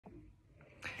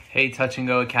Hey, Touch and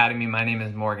Go Academy. My name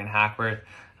is Morgan Hackworth.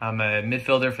 I'm a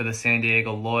midfielder for the San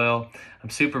Diego Loyal. I'm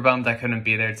super bummed I couldn't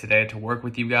be there today to work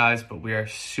with you guys, but we are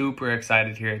super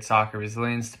excited here at Soccer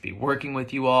Resilience to be working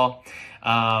with you all.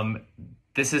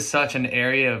 This is such an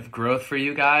area of growth for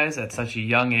you guys at such a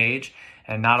young age,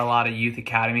 and not a lot of youth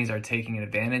academies are taking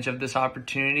advantage of this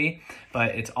opportunity,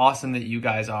 but it's awesome that you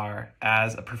guys are.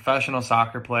 As a professional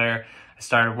soccer player, I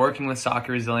started working with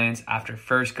Soccer Resilience after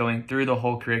first going through the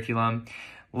whole curriculum,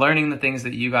 learning the things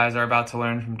that you guys are about to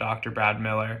learn from Dr. Brad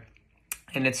Miller.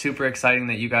 And it's super exciting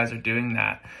that you guys are doing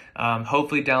that.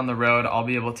 Hopefully down the road, I'll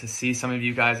be able to see some of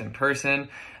you guys in person.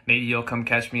 Maybe you'll come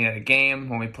catch me at a game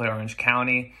when we play Orange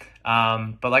County.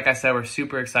 But like I said, we're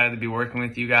super excited to be working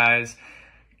with you guys.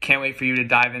 Can't wait for you to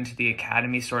dive into the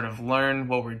academy, sort of learn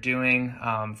what we're doing.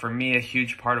 For me, a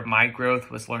huge part of my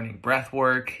growth was learning breath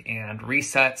work and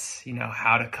resets,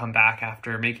 how to come back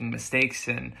after making mistakes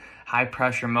in high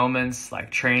pressure moments like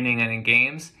training and in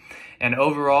games. And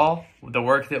overall, the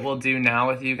work that we'll do now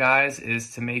with you guys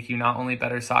is to make you not only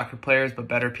better soccer players, but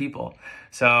better people.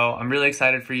 So I'm really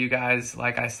excited for you guys.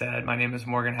 Like I said, my name is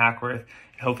Morgan Hackworth,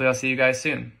 and hopefully I'll see you guys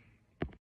soon.